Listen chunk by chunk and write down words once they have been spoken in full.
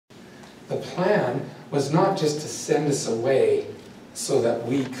The plan was not just to send us away so that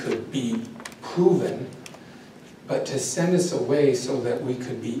we could be proven, but to send us away so that we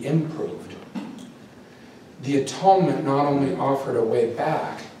could be improved. The atonement not only offered a way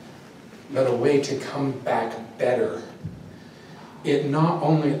back, but a way to come back better. It not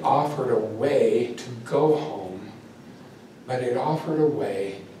only offered a way to go home, but it offered a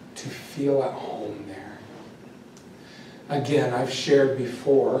way to feel at home there. Again, I've shared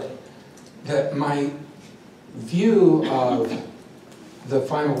before that my view of the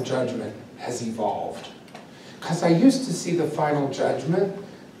final judgment has evolved. Because I used to see the final judgment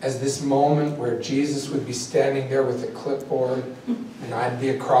as this moment where Jesus would be standing there with a clipboard, and I'd be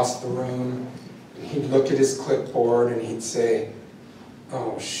across the room, and he'd look at his clipboard and he'd say,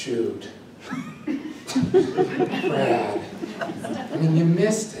 "Oh, shoot. Brad, I mean, you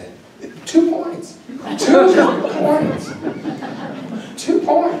missed it. 2 points. 2 points. 2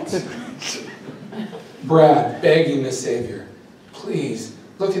 points. Brad, begging the Savior, please,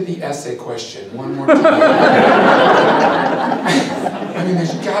 look at the essay question one more time." I mean,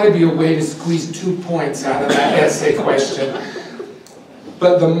 there's got to be a way to squeeze 2 points out of that essay question.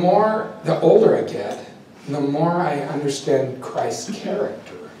 But the older I get, the more I understand Christ's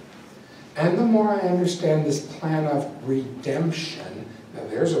character. And the more I understand this plan of redemption, now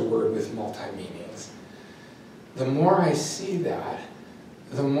there's a word with multi-meanings. The more I see that,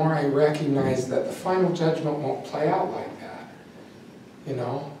 the more I recognize that the final judgment won't play out like that. You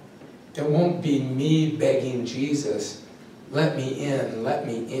know? It won't be me begging Jesus, "Let me in, let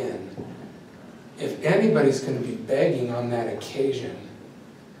me in." If anybody's going to be begging on that occasion,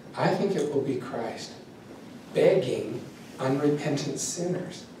 I think it will be Christ. Begging unrepentant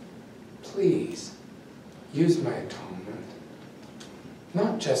sinners, "Please, use my atonement."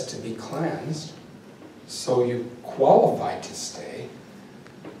 Not just to be cleansed, so you qualify to stay,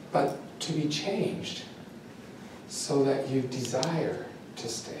 but to be changed, so that you desire to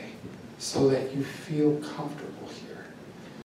stay, so that you feel comfortable here.